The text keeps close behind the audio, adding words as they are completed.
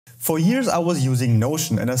For years I was using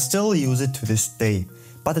Notion and I still use it to this day.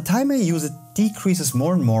 But the time I use it decreases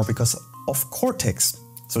more and more because of Kortex.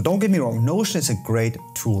 So don't get me wrong, Notion is a great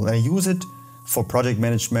tool. I use it for project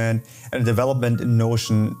management, and development in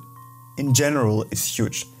Notion in general is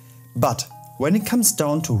huge. But when it comes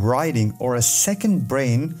down to writing or a second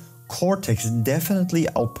brain, Kortex definitely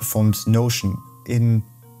outperforms Notion in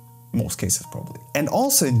most cases probably. And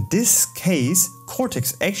also in this case,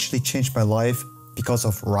 Kortex actually changed my life because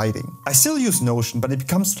of writing. I still use Notion, but it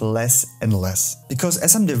becomes less and less. Because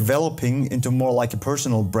as I'm developing into more like a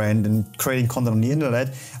personal brand and creating content on the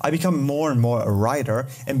internet, I become more and more a writer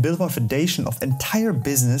and build my foundation of entire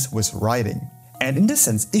business with writing. And in this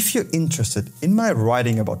sense, if you're interested in my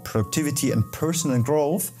writing about productivity and personal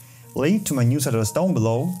growth, link to my newsletter is down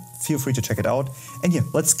below. Feel free to check it out. And yeah,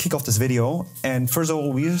 let's kick off this video. And first of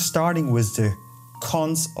all, we're starting with the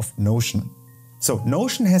cons of Notion. So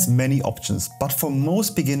Notion has many options, but for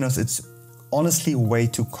most beginners, it's honestly way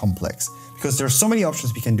too complex because there's so many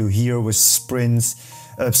options we can do here with sprints,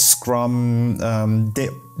 Scrum,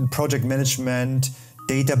 project management,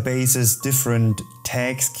 databases, different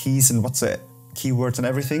tags, keys, and keywords and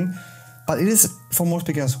everything. But it is, for most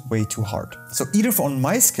beginners, way too hard. So either on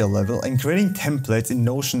my skill level, and creating templates in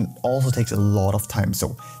Notion also takes a lot of time.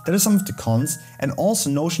 So that is some of the cons. And also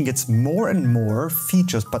Notion gets more and more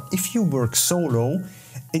features, but if you work solo,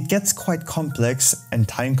 it gets quite complex and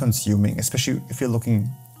time consuming, especially if you're looking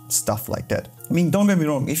stuff like that. I mean, don't get me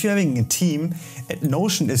wrong, if you're having a team,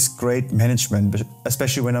 Notion is great management, but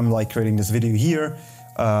especially when I'm like creating this video here,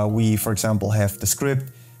 we, for example, have the script,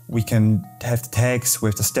 we can have the tags, we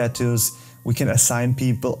have the status, we can assign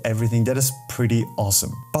people, everything. That is pretty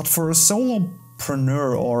awesome. But for a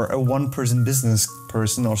solopreneur or a one-person business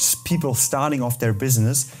person or people starting off their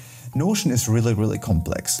business, Notion is really, really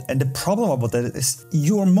complex. And the problem about that is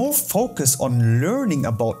you are more focused on learning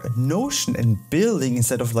about Notion and building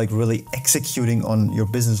instead of like really executing on your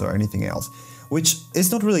business or anything else. Which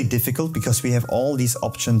is not really difficult because we have all these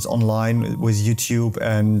options online with YouTube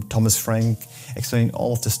and Thomas Frank explaining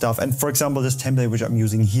all of the stuff. And for example, this template which I'm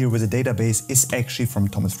using here with a database is actually from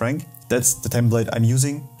Thomas Frank. That's the template I'm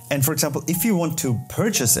using. And for example, if you want to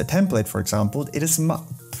purchase a template, for example, it is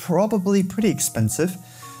probably pretty expensive.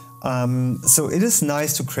 So it is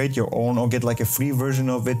nice to create your own or get like a free version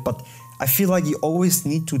of it. But I feel like you always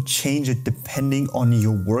need to change it depending on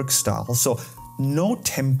your work style. So no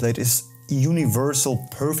template is universal,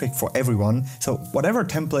 perfect for everyone. So whatever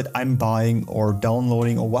template I'm buying or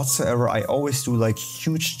downloading or whatsoever, I always do like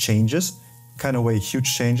huge changes,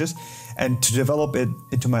 huge changes, and to develop it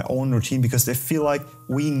into my own routine because I feel like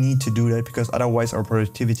we need to do that because otherwise our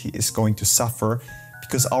productivity is going to suffer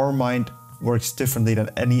because our mind works differently than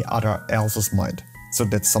any other else's mind. So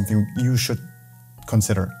that's something you should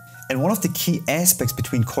consider. And one of the key aspects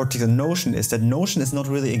between Kortex and Notion is that Notion is not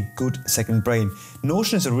really a good second brain.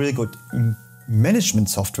 Notion is a really good management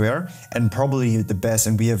software and probably the best,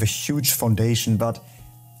 and we have a huge foundation, but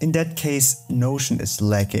in that case, Notion is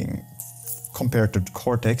lacking compared to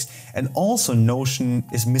Kortex. And also Notion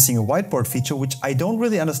is missing a whiteboard feature, which I don't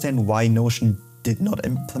really understand why Notion did not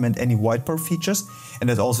implement any whiteboard features. And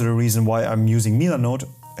that's also the reason why I'm using Milanote,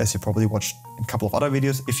 as you probably watched a couple of other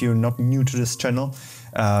videos if you're not new to this channel.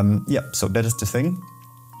 So that is the thing.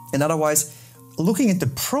 And otherwise, looking at the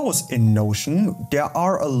pros in Notion, there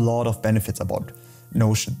are a lot of benefits about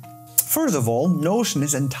Notion. First of all, Notion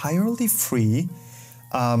is entirely free,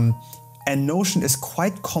 and Notion is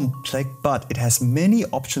quite complex, but it has many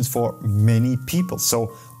options for many people. So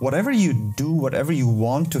whatever you do, whatever you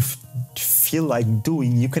want to feel like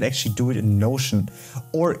doing, you can actually do it in Notion.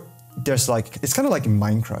 Or there's like, it's kind of like in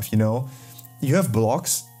Minecraft, you know, you have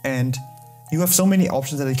blocks and you have so many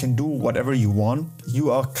options that you can do whatever you want.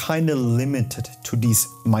 You are kind of limited to these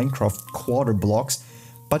Minecraft quarter blocks,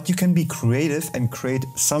 but you can be creative and create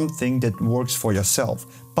something that works for yourself.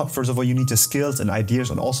 But first of all, you need the skills and ideas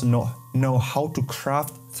and also know how to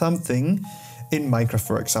craft something in Minecraft,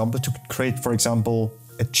 for example, to create, for example,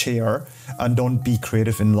 a chair, and don't be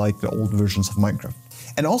creative in like the old versions of Minecraft.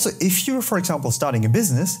 And also, if you're, for example, starting a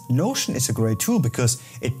business, Notion is a great tool because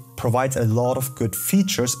it provides a lot of good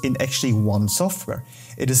features in actually one software.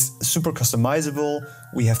 It is super customizable.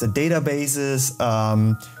 We have the databases,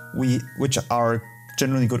 which are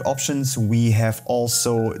generally good options. We have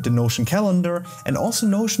also the Notion calendar, and also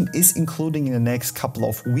Notion is including in the next couple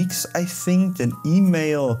of weeks, I think, an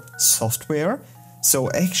email software.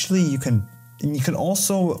 So actually, you can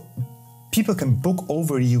also, people can book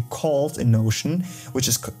over you calls in Notion, which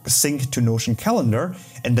is synced to Notion calendar.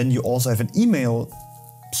 And then you also have an email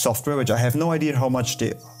software, which I have no idea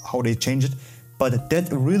how they change it, but that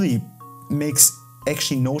really makes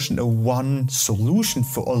actually Notion a one solution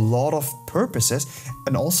for a lot of purposes.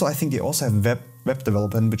 And also I think they also have web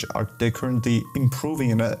development, which they're currently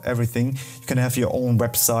improving and everything. You can have your own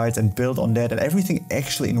websites and build on that, and everything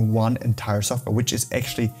actually in one entire software, which is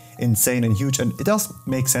actually insane and huge. And it does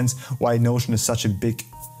make sense why Notion is such a big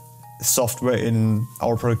software in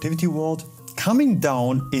our productivity world. Coming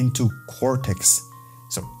down into Kortex.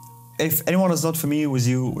 So if anyone is not familiar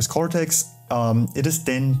with Kortex, it is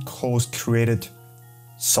Dan Koh's created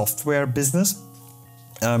software business,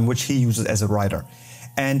 which he uses as a writer.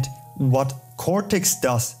 And what Kortex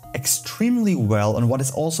does extremely well, and what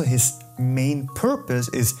is also his main purpose,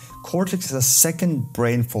 is Kortex is a second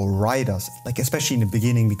brain for writers, like especially in the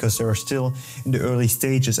beginning, because they are still in the early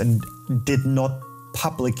stages and did not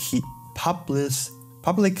publicly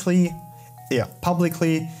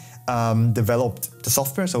developed the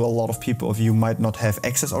software. So a lot of people of you might not have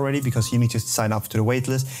access already because you need to sign up to the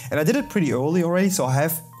waitlist. And I did it pretty early already, so I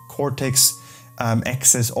have Kortex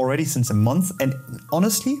access already since a month. And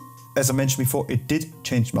honestly, as I mentioned before, it did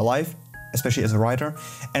change my life, especially as a writer.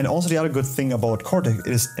 And also the other good thing about Kortex,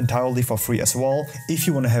 it is entirely for free as well. If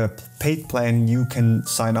you want to have a paid plan, you can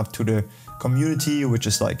sign up to the community, which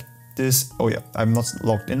is like this. Oh yeah, I'm not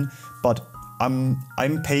logged in, but I'm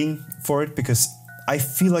paying for it because I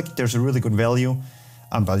feel like there's a really good value.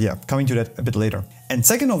 But yeah, coming to that a bit later. And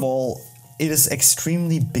second of all, it is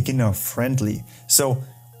extremely beginner friendly. So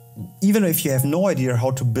even if you have no idea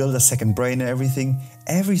how to build a second brain and everything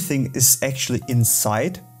is actually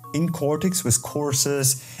inside in Kortex with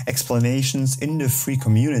courses, explanations in the free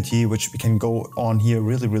community, which we can go on here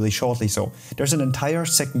really shortly. So there's an entire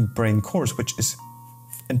second brain course, which is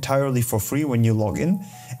entirely for free when you log in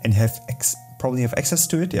and probably have access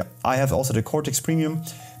to it. Yeah, I have also the Kortex Premium,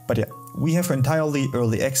 but yeah, we have entirely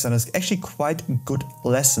early access, and it's actually quite good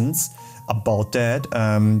lessons about that.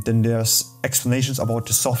 Then there's explanations about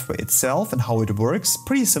the software itself and how it works.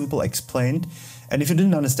 Pretty simple explained. And if you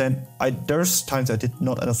didn't understand, there's times I did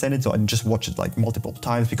not understand it, so I just watched it like multiple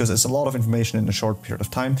times because it's a lot of information in a short period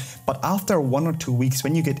of time. But after 1 or 2 weeks,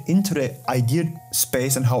 when you get into the idea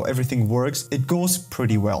space and how everything works, it goes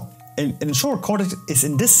pretty well. In short, Kortex is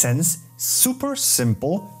in this sense super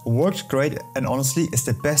simple, works great, and honestly is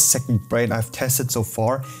the best second brain I've tested so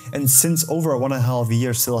far. And since over 1.5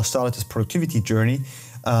 years till I started this productivity journey,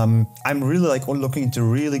 I'm really like looking into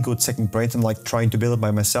really good second brains and like trying to build it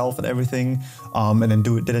by myself and everything, and then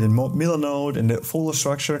did it in Millernote and the folder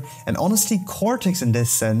structure. And honestly, Kortex in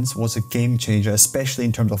this sense was a game changer, especially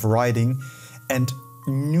in terms of writing and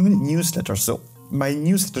newsletters. So my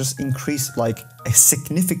newsletters increased like a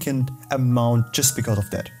significant amount just because of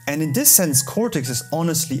that. And in this sense, Kortex is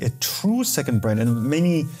honestly a true second brain, and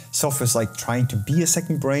many softwares like trying to be a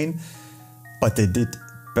second brain, but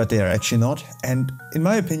they are actually not. And in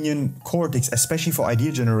my opinion, Kortex, especially for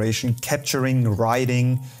idea generation, capturing,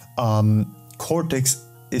 writing, Kortex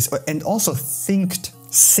is, and also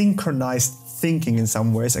synchronized thinking in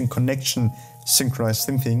some ways, and connection synchronized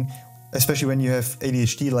thinking, especially when you have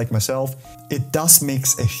ADHD like myself, it does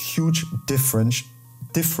makes a huge difference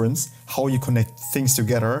how you connect things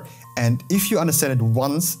together. And if you understand it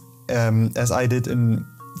once, as I did in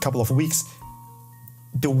a couple of weeks,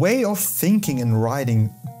 the way of thinking and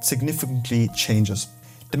writing significantly changes.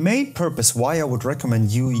 The main purpose why I would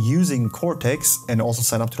recommend you using Kortex and also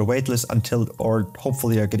sign up to the waitlist until, or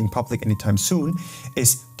hopefully are getting public anytime soon,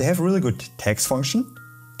 is they have really good text function,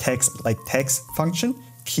 text function,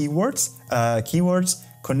 keywords,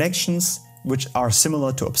 connections, which are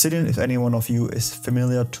similar to Obsidian, if any one of you is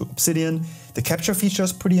familiar to Obsidian. The capture feature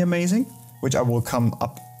is pretty amazing, which I will come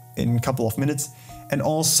up in a couple of minutes. And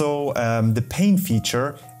also the paint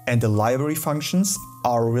feature and the library functions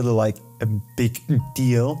are really like a big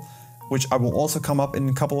deal, which I will also come up in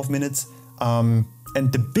a couple of minutes. And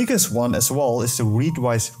the biggest one as well is the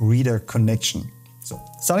Readwise reader connection. So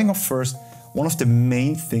starting off first, one of the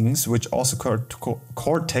main things, which also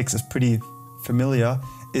Kortex is pretty familiar,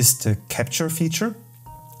 is the capture feature.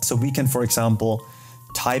 So we can, for example,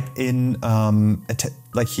 type in,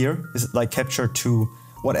 like here, is it like capture to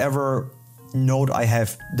whatever note I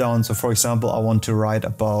have down. So for example, I want to write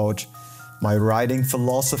about my writing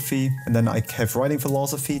philosophy, and then I have writing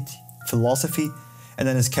philosophy, and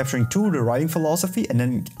then it's capturing to the writing philosophy, and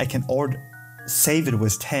then I can save it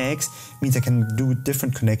with tags, means I can do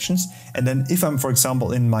different connections. And then if I'm, for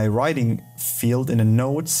example, in my writing field, in the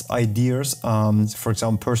notes, ideas, for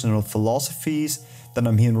example, personal philosophies, then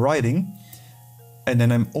I'm here in writing, and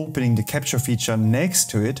then I'm opening the capture feature next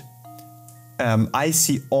to it, I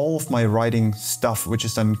see all of my writing stuff, which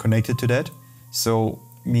is then connected to that. So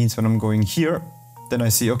means when I'm going here, then I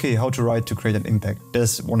see, okay, how to write to create an impact.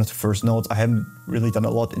 That's one of the first notes. I haven't really done a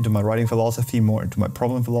lot into my writing philosophy, more into my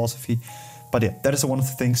problem philosophy. But yeah, that is one of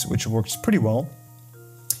the things which works pretty well.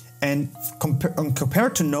 And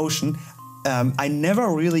compared to Notion, I never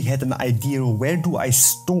really had an idea where do I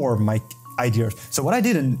store my ideas. So what I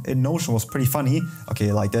did in Notion was pretty funny.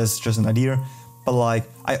 Okay, like there's just an idea, but like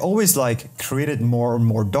I always like created more and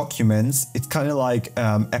more documents. It's kind of like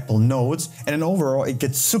Apple Notes, and then overall it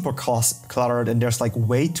gets super cluttered and there's like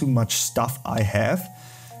way too much stuff I have.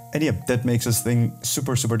 And yeah, that makes this thing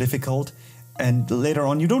super difficult. And later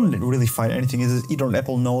on, you don't really find anything. It's either on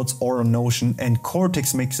Apple Notes or on Notion. And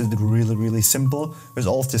Kortex makes it really simple with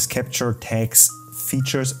all of this capture, tags,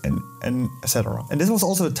 features, and etc. And this was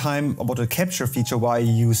also the time about the capture feature why I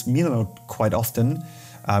use Milanote quite often.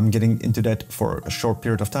 I'm getting into that for a short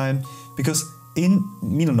period of time, because in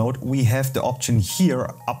Milanote we have the option here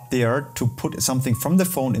up there to put something from the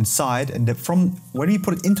phone inside, and when we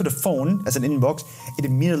put it into the phone as an inbox, it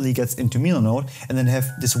immediately gets into Milanote, and then have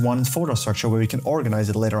this one folder structure where we can organize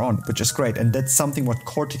it later on, which is great. And that's something what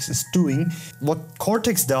Kortex is doing. What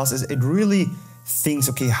Kortex does is it really thinks,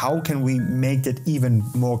 okay, how can we make that even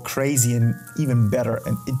more crazy and even better?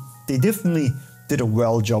 And they definitely did a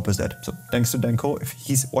well job with that. So thanks to Danko if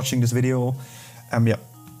he's watching this video. Yeah.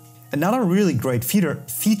 Another really great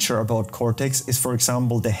feature about Kortex is, for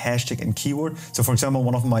example, the hashtag and keyword. So for example,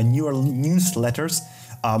 one of my newer newsletters,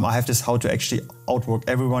 I have this how to actually outwork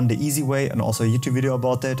everyone the easy way, and also a YouTube video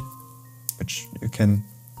about that, which you can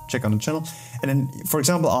check on the channel. And then, for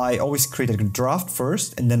example, I always create a draft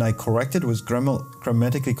first, and then I correct it with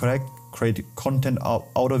grammatically correct, create content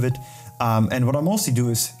out of it. And what I mostly do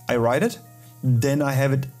is I write it, then I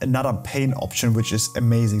have another pane option, which is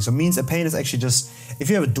amazing. So it means a pane is actually just, if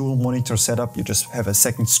you have a dual monitor setup, you just have a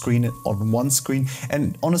second screen on one screen.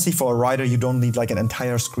 And honestly, for a writer, you don't need like an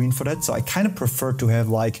entire screen for that. So I kind of prefer to have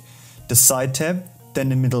like the side tab, then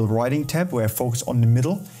the middle writing tab where I focus on the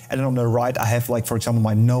middle. And then on the right, I have like, for example,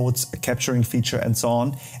 my notes, a capturing feature and so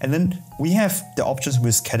on. And then we have the options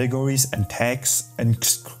with categories and tags and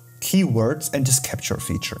keywords and this capture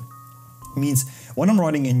feature. It means when I'm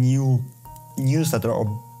writing a new newsletter or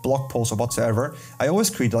blog post or whatsoever, I always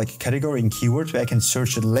create like a category and keywords where I can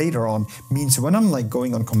search it later on. Means when I'm like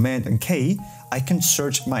going on Command and K, I can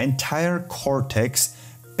search my entire Kortex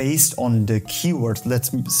based on the keywords.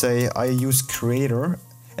 Let's say I use creator,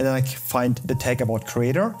 and then I find the tag about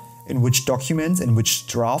creator, in which documents, in which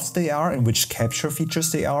drafts they are, in which capture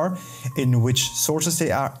features they are, in which sources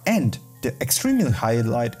they are. And the extremely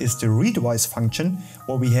highlight is the Readwise function,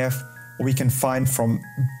 where we can find from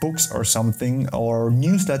books or something, or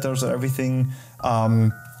newsletters or everything,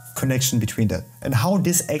 connection between that. And how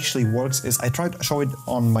this actually works is I tried to show it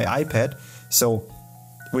on my iPad.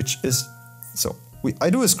 I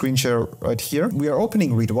do a screen share right here. We are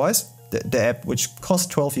opening Readwise, the app, which costs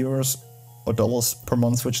 12 euros or dollars per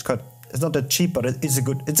month, which it's not that cheap, but it's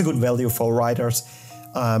a good value for writers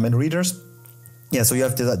and readers. Yeah, so you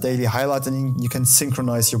have the daily highlights, and you can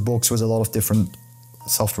synchronize your books with a lot of different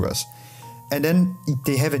softwares. And then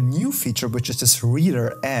they have a new feature, which is this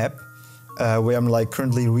reader app, where I'm like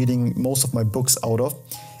currently reading most of my books out of.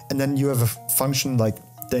 And then you have a function like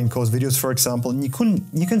Danko's videos, for example, and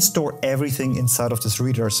you can store everything inside of this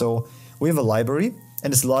reader. So we have a library,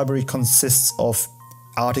 and this library consists of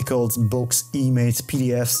articles, books, emails,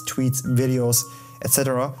 PDFs, tweets, videos,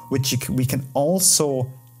 etc., which we can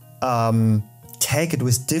also tag it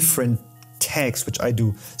with different tags, which I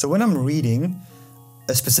do. So when I'm reading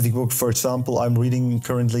a specific book, for example, I'm reading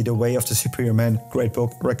currently The Way of the Superior Man, great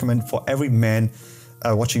book, recommend for every man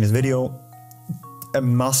watching this video, a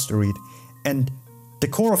must read. And the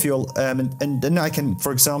core of your, and then I can,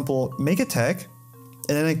 for example, make a tag,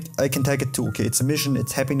 and then I can tag it to, okay, it's a mission,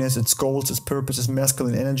 it's happiness, it's goals, it's purpose, it's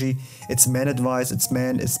masculine energy, it's man advice, it's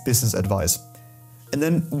business advice. And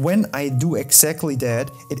then when I do exactly that,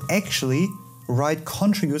 it actually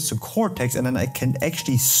contributes to Kortex, and then I can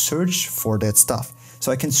actually search for that stuff.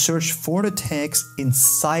 So I can search for the tags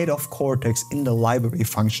inside of Kortex in the library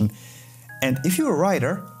function. And if you're a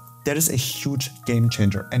writer, that is a huge game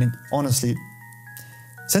changer. And it, honestly,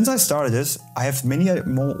 since I started this, I have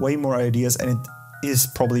way more ideas, and it is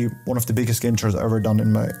probably one of the biggest game changers I've ever done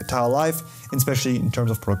in my entire life, especially in terms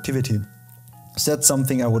of productivity. So that's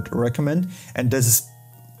something I would recommend, and this is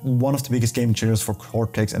one of the biggest game changers for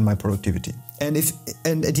Kortex and my productivity. And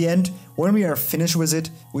at the end, when we are finished with it,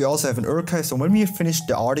 we also have an archive. So when we have finished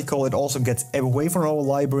the article, it also gets away from our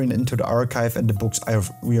library and into the archive and the books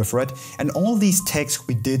we have read. And all these tags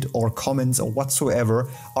we did, or comments or whatsoever,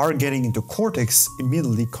 are getting into Kortex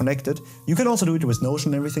immediately connected. You can also do it with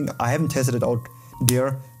Notion and everything. I haven't tested it out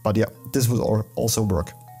there, but yeah, this would also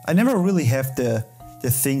work. I never really have the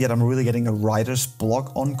thing that I'm really getting a writer's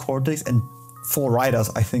block on Kortex, and for writers,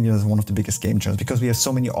 I think it is one of the biggest game changers because we have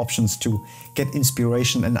so many options to get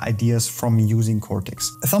inspiration and ideas from using Kortex.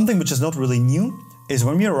 Something which is not really new is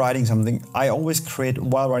when we are writing something, I always create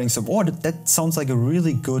while writing some, oh, that sounds like a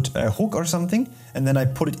really good hook or something, and then I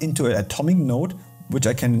put it into an atomic node, which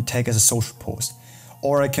I can take as a social post.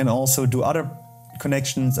 Or I can also do other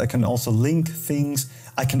connections, I can also link things,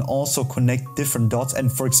 I can also connect different dots,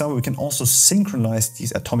 and for example, we can also synchronize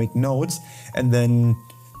these atomic nodes and then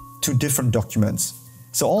to different documents.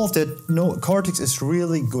 So all of that, Kortex is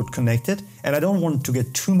really good connected, and I don't want to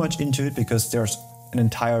get too much into it because there's an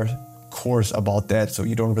entire course about that, so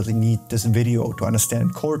you don't really need this video to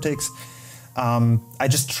understand Kortex. I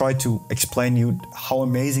just try to explain you how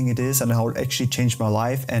amazing it is and how it actually changed my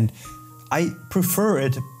life, and I prefer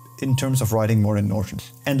it in terms of writing more in Notion.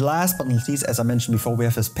 And last but not least, as I mentioned before, we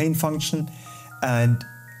have this paint function, and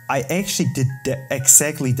I actually did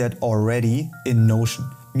exactly that already in Notion.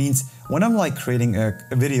 Means when I'm like creating a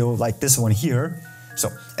video like this one here,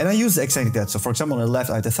 and I use exactly that. So for example, on the left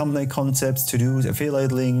I have the thumbnail concepts, to-dos,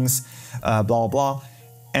 affiliate links, blah blah,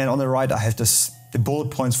 and on the right I have the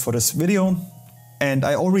bullet points for this video, and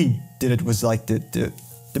I already did it with like the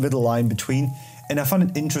middle line between, and I found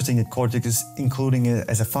it interesting that Kortex is including it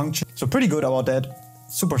as a function. So pretty good about that,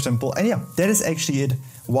 super simple, and yeah, that is actually it.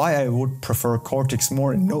 Why I would prefer Kortex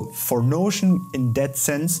more for Notion in that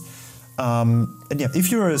sense. And yeah,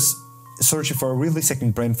 if you're searching for a really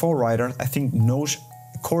second brain for writer, I think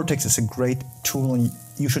Kortex is a great tool and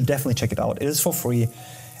you should definitely check it out. It is for free,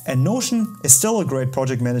 and Notion is still a great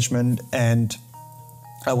project management, and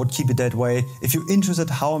I would keep it that way. If you're interested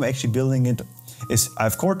how I'm actually building it, I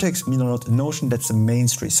have Kortex, Milanote, and Notion. That's the main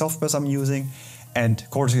three softwares I'm using, and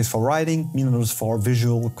Kortex is for writing, Milanote is for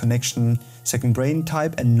visual connection, second brain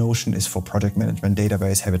type, and Notion is for project management,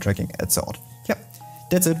 database, habit tracking, etc. Yeah,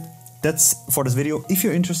 that's it. That's for this video. If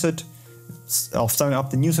you're interested of signing up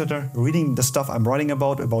the newsletter, reading the stuff I'm writing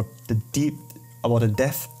about the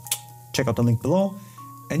depth, check out the link below.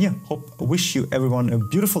 And yeah, wish you everyone a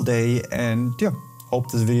beautiful day, and yeah,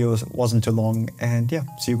 hope this video wasn't too long, and yeah,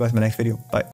 see you guys in my next video. Bye.